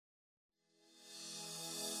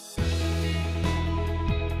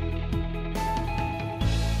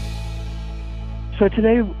So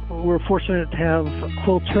today we're fortunate to have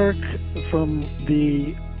Quill Turk from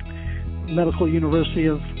the Medical University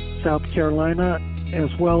of South Carolina,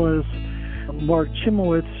 as well as Mark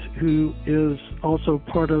Chimowitz, who is also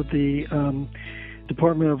part of the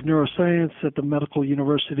Department of Neuroscience at the Medical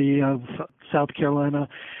University of South Carolina.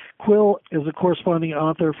 Quill is a corresponding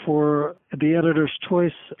author for the Editor's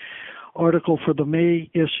Choice article for the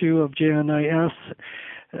May issue of JNIS,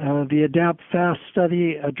 the ADAPT FAST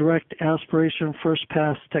study, a direct aspiration first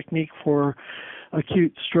pass technique for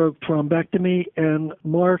acute stroke thrombectomy, and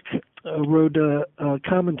Mark wrote a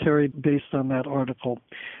commentary based on that article.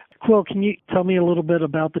 Quill, can you tell me a little bit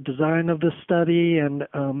about the design of this study and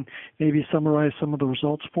maybe summarize some of the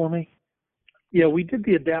results for me? Yeah, we did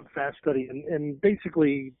the ADAPT FAST study, and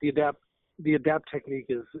basically the ADAPT technique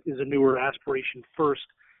is a newer aspiration first,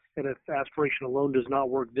 and if aspiration alone does not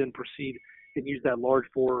work, then proceed and use that large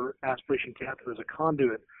bore aspiration catheter as a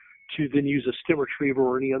conduit to then use a stent retriever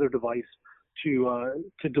or any other device to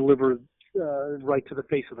deliver right to the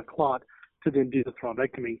face of the clot to then do the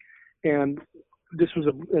thrombectomy. And this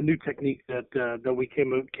was a new technique that we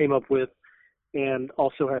came up with, and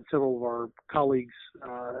also had several of our colleagues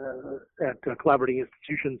at collaborating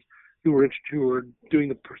institutions who were doing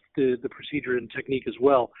the procedure and technique as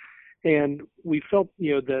well. And we felt,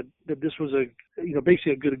 that this was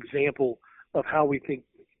basically a good example of how we think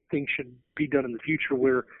things should be done in the future,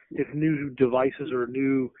 where if new devices or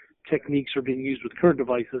new techniques are being used with current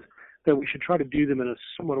devices, that we should try to do them in a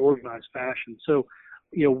somewhat organized fashion. So,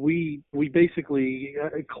 we basically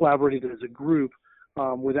collaborated as a group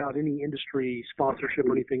without any industry sponsorship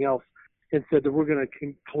or anything else, and said that we're going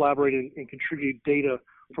to collaborate and contribute data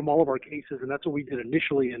from all of our cases, and that's what we did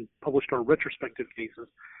initially and published our retrospective cases.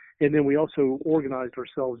 And then we also organized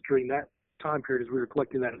ourselves during that time period as we were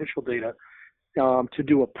collecting that initial data to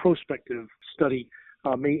do a prospective study,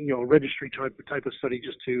 registry type of study,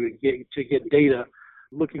 just to get data,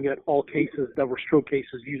 looking at all cases that were stroke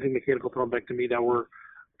cases using mechanical thrombectomy that were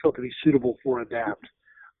felt to be suitable for ADAPT.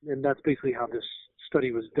 And that's basically how this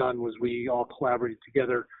study was done, was we all collaborated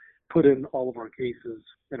together, put in all of our cases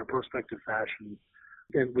in a prospective fashion.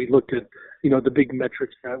 And we looked at, the big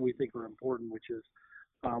metrics that we think are important, which is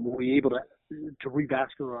were we able to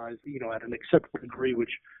revascularize, at an acceptable degree,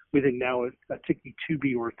 which we think now a TICI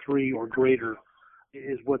 2B or 3 or greater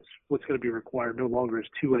is what's going to be required. No longer is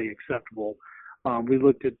 2A acceptable. We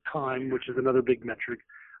looked at time, which is another big metric.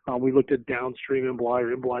 We looked at downstream emboli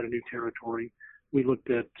or emboli to new territory. We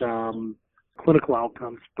looked at clinical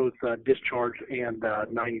outcomes, both discharge and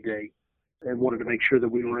 90-day, and wanted to make sure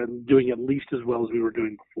that we were doing at least as well as we were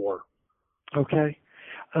doing before. Okay.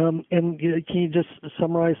 And can you just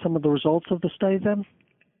summarize some of the results of the study then?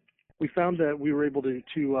 We found that we were able to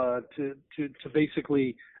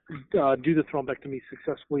basically do the thrombectomy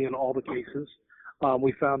successfully in all the cases.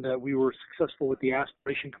 We found that we were successful with the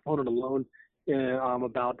aspiration component alone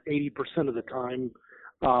about 80% of the time.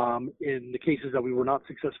 In the cases that we were not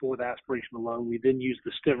successful with aspiration alone, we then used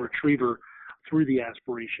the stent retriever through the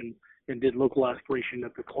aspiration and did local aspiration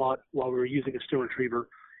at the clot while we were using a stent retriever.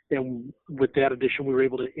 And with that addition, we were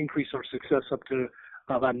able to increase our success up to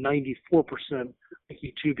about 94%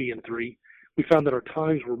 TICI 2B and 3. We found that our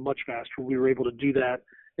times were much faster. We were able to do that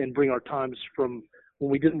and bring our times from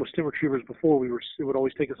when we did them with stent retrievers before, it would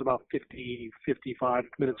always take us about 50, 55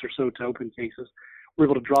 minutes or so to open cases. We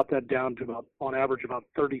were able to drop that down to on average, about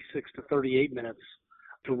 36 to 38 minutes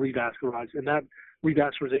to revascularize. And that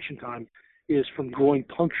revascularization time is from groin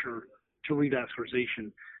puncture to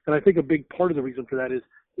revascularization. And I think a big part of the reason for that is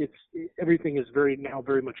everything is very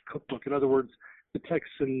much cookbook. In other words, the techs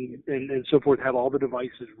and so forth have all the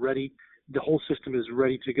devices ready. The whole system is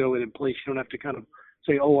ready to go and in place. You don't have to kind of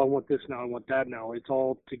say, oh, I want this now, I want that now. It's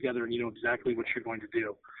all together and you know exactly what you're going to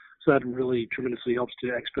do. So that really tremendously helps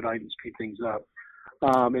to expedite and speed things up.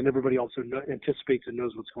 And everybody also anticipates and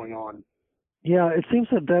knows what's going on. Yeah, it seems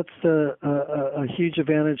that that's a huge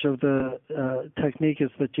advantage of the technique,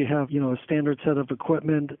 is that you have, a standard set of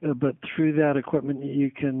equipment, but through that equipment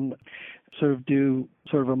you can sort of do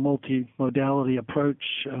sort of a multi-modality approach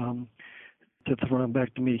to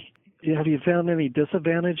thrombectomy. Have you found any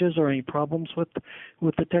disadvantages or any problems with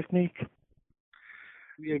the technique?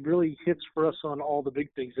 It really hits for us on all the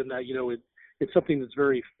big things in that, it's something that's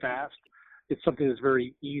very fast. It's something that's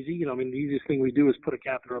very easy. The easiest thing we do is put a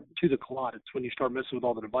catheter up to the clot. It's when you start messing with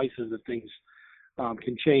all the devices that things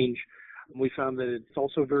can change. We found that it's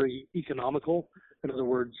also very economical. In other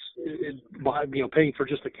words, paying for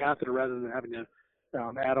just a catheter rather than having to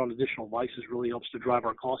add on additional devices really helps to drive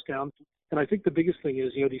our cost down. And I think the biggest thing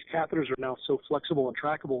is, these catheters are now so flexible and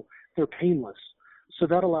trackable, they're painless. So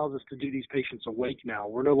that allows us to do these patients awake now.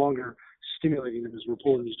 We're no longer stimulating them as we're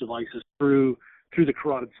pulling these devices through the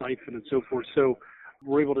carotid siphon and so forth. So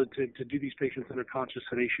we're able to do these patients under conscious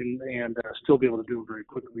sedation and still be able to do it very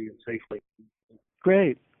quickly and safely.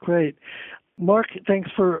 Great. Mark, thanks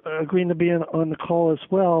for agreeing to be on the call as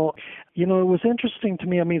well. It was interesting to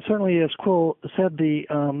me. I mean, certainly, as Quill said,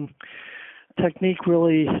 the technique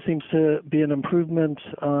really seems to be an improvement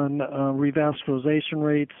on revascularization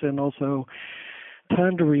rates and also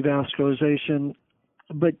time to revascularization.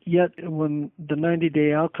 But yet, when the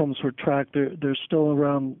 90-day outcomes were tracked, they're still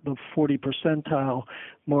around the 40 percentile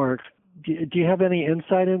mark. Do you have any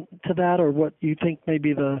insight into that, or what you think may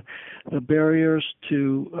be the barriers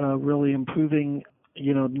to really improving,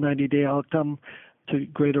 90-day outcome to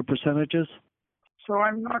greater percentages? So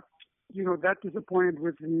I'm not, that disappointed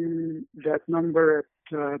with that number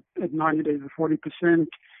at 90 days of 40%,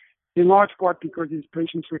 in large part because these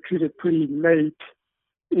patients were treated pretty late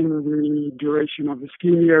in the duration of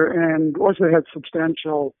ischemia and also had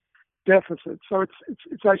substantial deficits. So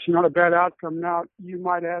it's actually not a bad outcome. Now, you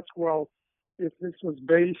might ask, well, if this was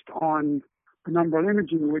based on the number of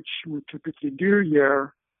imaging, which we typically do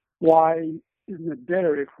here, why isn't it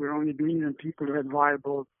better if we're only doing it in people who had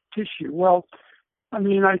viable tissue? Well, I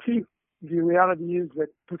think the reality is that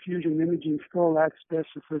perfusion imaging still lacks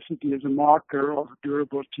specificity as a marker of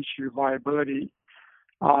durable tissue viability.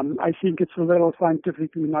 I think it's a little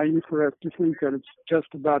scientifically naive for us to think that it's just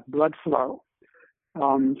about blood flow.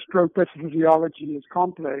 Stroke pathophysiology is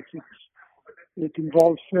complex. It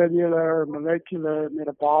involves cellular, molecular,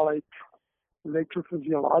 metabolic,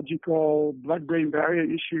 electrophysiological, blood-brain barrier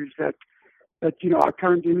issues that our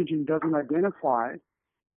current imaging doesn't identify.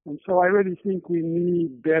 And so I really think we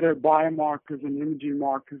need better biomarkers and imaging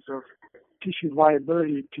markers of tissue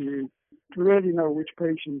viability to really know which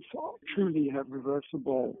patients truly have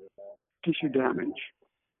reversible tissue damage.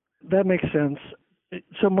 That makes sense.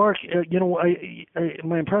 So, Mark,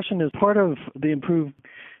 my impression is part of the improved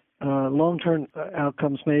long-term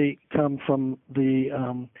outcomes may come from the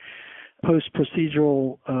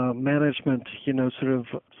post-procedural management, sort of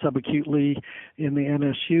subacutely in the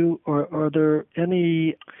NSU. Or are there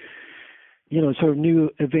any, sort of new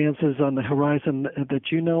advances on the horizon that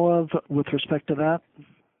you know of with respect to that?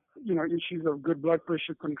 Issues of good blood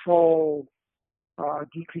pressure control,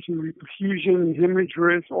 decreasing reperfusion, hemorrhage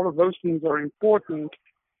risk, all of those things are important.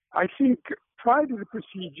 I think prior to the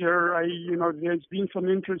procedure, there's been some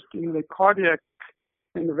interest in the cardiac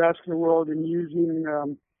and the vascular world in using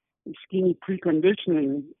ischemic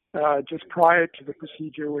preconditioning just prior to the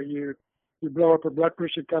procedure, where you blow up a blood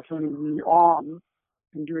pressure cuff in the arm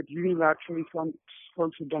and do it unilaterally. Some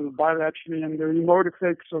folks have done it bilaterally, and the remote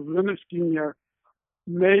effects of limb ischemia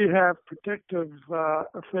may have protective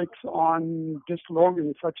effects on distal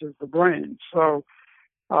organs such as the brain. So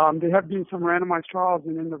there have been some randomized trials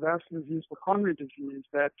in endovascular disease for coronary disease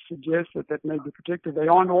that suggest that may be protective. They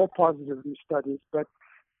aren't all positive, these studies, but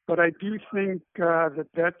I do think that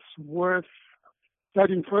that's worth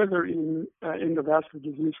studying further in endovascular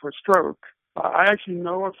disease for stroke. I actually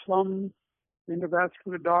know of some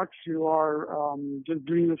endovascular docs who are just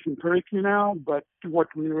doing this empirically now, but what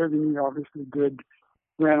we really need are obviously good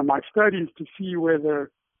randomized studies to see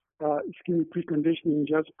whether ischemic preconditioning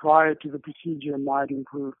just prior to the procedure might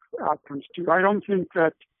improve outcomes too. I don't think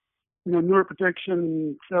that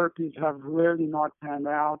neuroprotection therapies have really not panned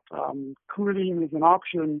out. Cooling is an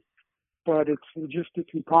option, but it's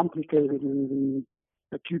logistically complicated in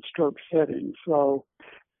the acute stroke setting. So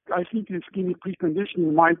I think ischemic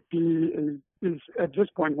preconditioning might be is at this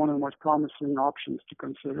point one of the most promising options to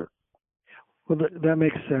consider. Well, that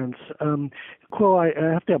makes sense. Quill, I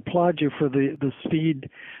have to applaud you for the speed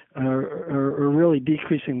or really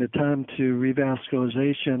decreasing the time to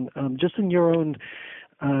revascularization. Just in your own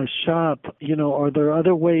shop, are there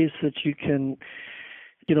other ways that you can,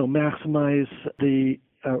 maximize the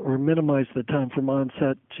or minimize the time from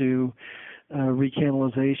onset to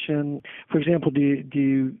recanalization? For example, do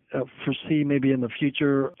you foresee maybe in the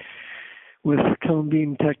future with cone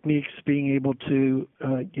beam techniques being able to,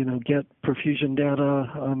 get perfusion data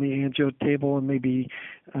on the angio table and maybe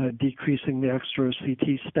decreasing the extra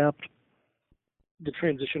CT step? The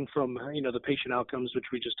transition from, the patient outcomes, which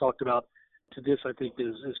we just talked about, to this, I think,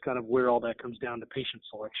 is kind of where all that comes down to patient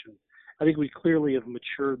selection. I think we clearly have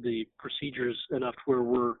matured the procedures enough to where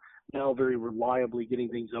we're now very reliably getting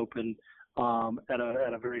things open at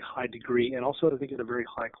a very high degree, and also I think at a very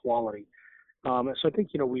high quality. So I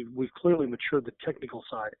think we've clearly matured the technical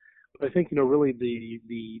side, but I think really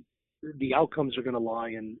the outcomes are going to lie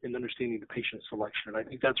in understanding the patient selection, and I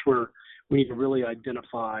think that's where we need to really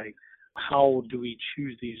identify how do we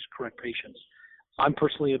choose these correct patients. I'm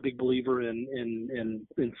personally a big believer in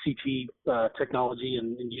CT technology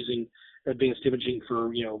and using advanced imaging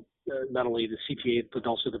for, not only the CTA, but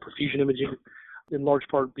also the perfusion imaging, in large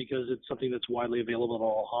part because it's something that's widely available in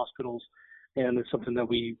all hospitals. And it's something that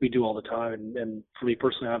we do all the time. And for me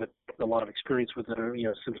personally, I have a lot of experience with it,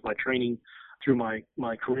 since my training through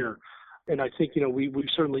my career. And I think, we've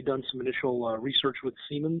certainly done some initial research with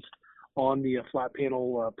Siemens on the flat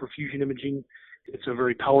panel perfusion imaging. It's a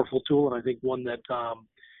very powerful tool, and I think one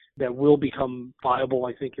that will become viable,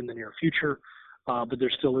 I think, in the near future. But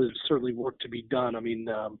there still is certainly work to be done. I mean,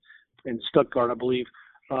 in Stuttgart, I believe,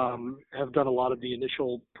 have done a lot of the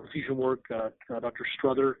initial perfusion work. Dr.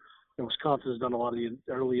 Struther in Wisconsin has done a lot of the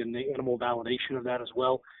early animal validation of that as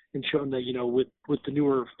well, and shown that, with the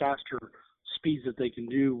newer, faster speeds that they can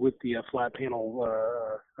do with the flat panel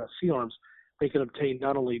C-arms, they can obtain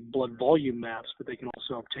not only blood volume maps, but they can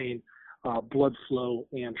also obtain blood flow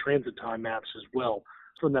and transit time maps as well.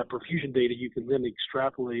 From that perfusion data, you can then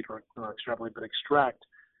extract the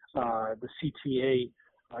CTA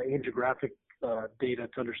angiographic data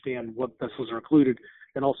to understand what vessels are occluded,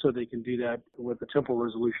 and also they can do that with the temporal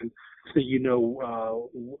resolution, so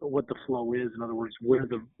what the flow is. In other words, where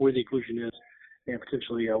the occlusion is, and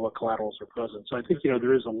potentially what collaterals are present. So I think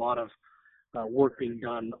there is a lot of work being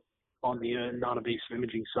done on the non-invasive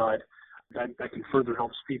imaging side that can further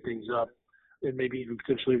help speed things up, and maybe even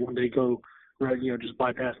potentially one day go, just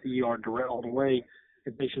bypass the ER direct all the way.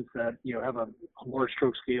 In patients that have a large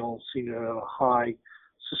stroke scale, seem to have a high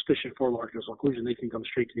suspicion for large vessel occlusion, they can come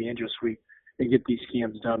straight to the angio suite and get these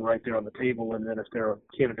scans done right there on the table. And then if they're a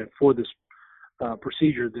candidate for this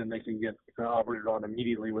procedure, then they can get operated on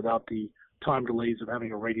immediately without the time delays of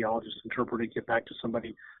having a radiologist interpret it, get back to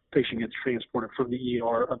somebody. Patient gets transported from the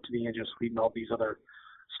ER up to the angio suite, and all these other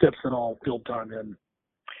steps that all build time in.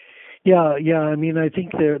 Yeah. I mean, I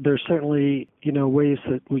think there's certainly, ways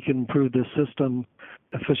that we can improve the system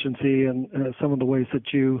efficiency, and some of the ways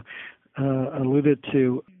that you alluded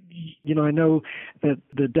to. I know that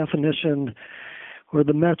the definition or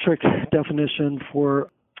the metric definition for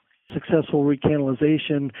successful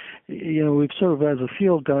recanalization, we've sort of as a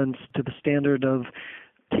field gone to the standard of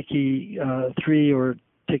TICI 3 or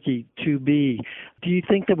TICI 2B. Do you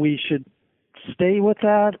think that we should stay with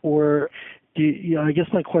that, or I guess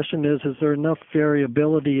my question is there enough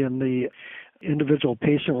variability in the individual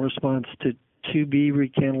patient response to 2B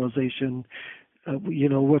recanalization?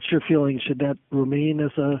 What's your feeling? Should that remain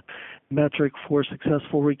as a metric for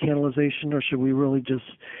successful recanalization, or should we really just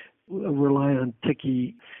rely on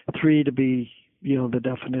TICI 3 to be, the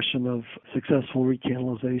definition of successful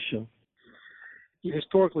recanalization?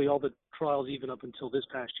 Historically, all the trials, even up until this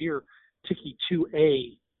past year, TICI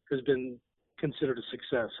 2A has been considered a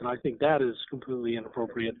success, and I think that is completely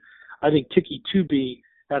inappropriate. I think TICI 2B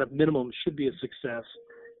at a minimum should be a success,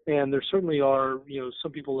 and there certainly are,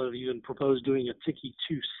 some people have even proposed doing a TICI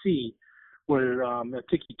 2C, where a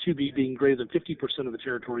TICI 2B being greater than 50% of the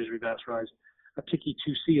territory is revascularized. A TICI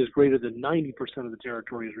 2C is greater than 90% of the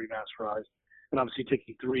territory is revascularized, and obviously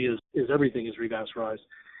TICI 3 is everything is revascularized.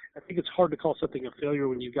 I think it's hard to call something a failure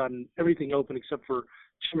when you've gotten everything open except for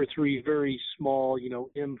 2 or 3 very small,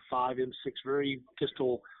 M5, M6, very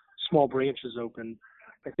distal small branches open.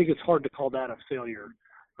 I think it's hard to call that a failure,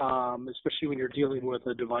 especially when you're dealing with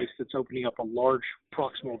a device that's opening up a large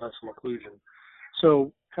proximal vessel occlusion.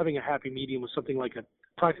 So having a happy medium with something like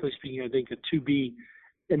practically speaking, I think a 2B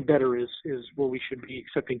and better is where we should be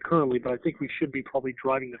accepting currently, but I think we should be probably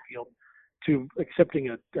driving the field to accepting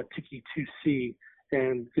a TICI 2C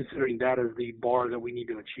and considering that as the bar that we need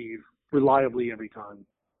to achieve reliably every time.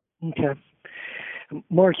 Okay.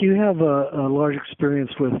 Mark, you have a large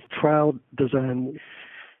experience with trial design.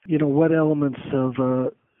 What elements of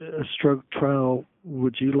a stroke trial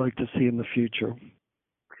would you like to see in the future?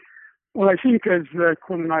 Well, I think as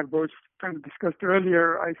Quinn and I both kind of discussed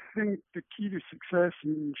earlier, I think the key to success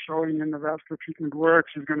in showing endovascular treatment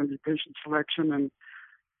works is going to be patient selection. And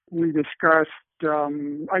we discussed,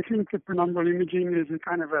 I think the penumbral imaging is a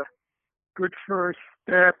kind of a good first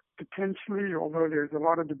step, potentially, although there's a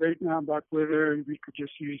lot of debate now about whether we could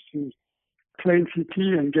just use some plain CT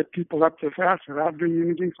and get people up there fast without doing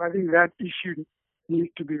imaging. So I think that issue needs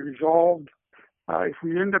to be resolved. If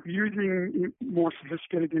we end up using more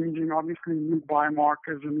sophisticated imaging, obviously new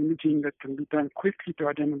biomarkers and imaging that can be done quickly to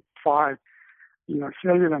identify,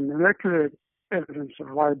 cellular and molecular evidence of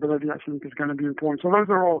viability, I think is going to be important. So those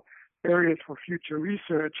are all areas for future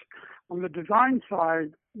research. On the design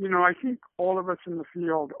side, I think all of us in the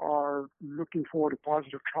field are looking forward to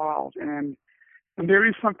positive trials, and there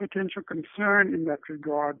is some potential concern in that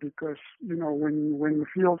regard because, when the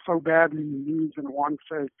field so badly needs and wants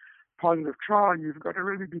a positive trial, you've got to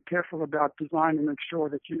really be careful about design and make sure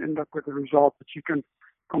that you end up with a result that you can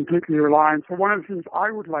completely rely on. So one of the things I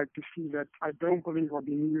would like to see that I don't believe are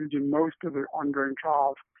being used in most of the ongoing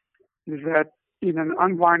trials is that in an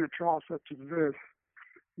unblinded trial such as this,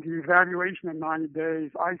 the evaluation at 90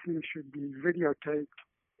 days, I think, should be videotaped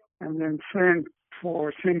and then sent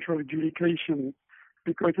for central adjudication,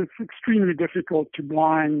 because it's extremely difficult to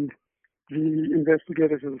blind the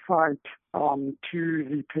investigators of the site to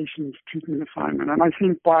the patient's treatment assignment. And I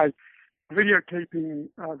think by videotaping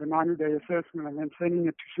the 90-day assessment and then sending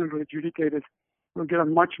it to central adjudicators, we'll get a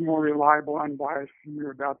much more reliable, unbiased view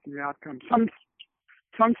about the outcome.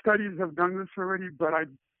 Some studies have done this already, but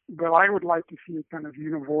I would like to see it kind of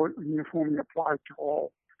uniformly applied to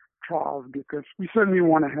all trials, because we certainly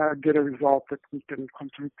want to get a result that we can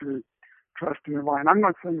completely trust and rely on. I'm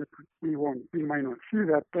not saying that we may not see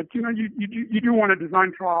that, but you do want to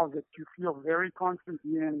design trials that you feel very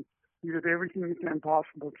confidently in. You did everything you can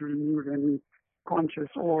possible to remove any conscious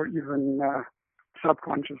or even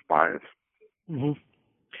subconscious bias. Mm-hmm.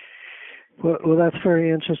 Well, that's very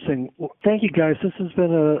interesting. Well, thank you, guys. This has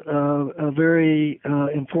been a very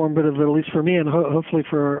informative, at least for me, and hopefully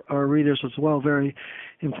for our readers as well, very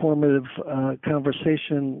informative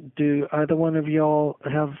conversation. Do either one of y'all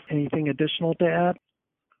have anything additional to add?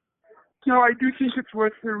 No, I do think it's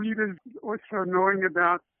worth the readers also knowing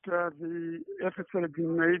about the efforts that have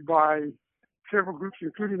been made by several groups,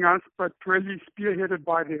 including us, but really spearheaded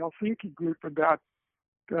by the Helsinki group about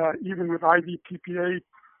even with IV TPA,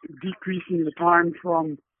 decreasing the time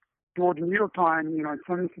from door to needle time.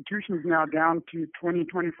 Some institutions now down to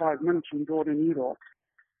 20-25 minutes from door to needle.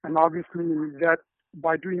 And obviously that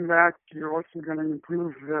by doing that, you're also going to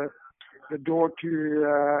improve the door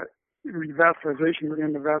to revascularization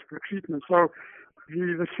within the vascular treatment. So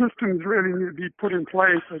the systems really need to be put in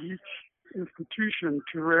place at each institution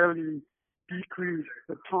to really decrease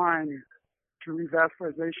the time to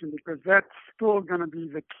revascularization, because that's still going to be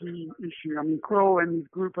the key issue. I mean, Quill and his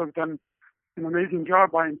group have done an amazing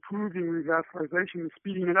job by improving revascularization and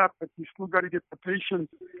speeding it up, but you still got to get the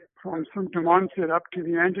patient from symptom onset up to the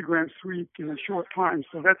angiogram suite in a short time.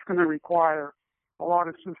 So that's going to require a lot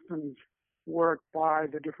of systems work by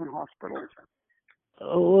the different hospitals.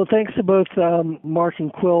 Well, thanks to both Mark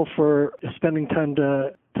and Quill for spending time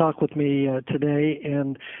to talk with me today,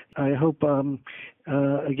 and I hope,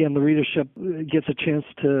 again, the readership gets a chance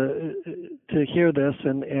to hear this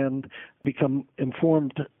and become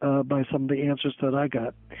informed by some of the answers that I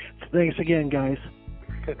got. Thanks again, guys.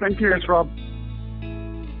 Okay, thank you. Thanks, Rob.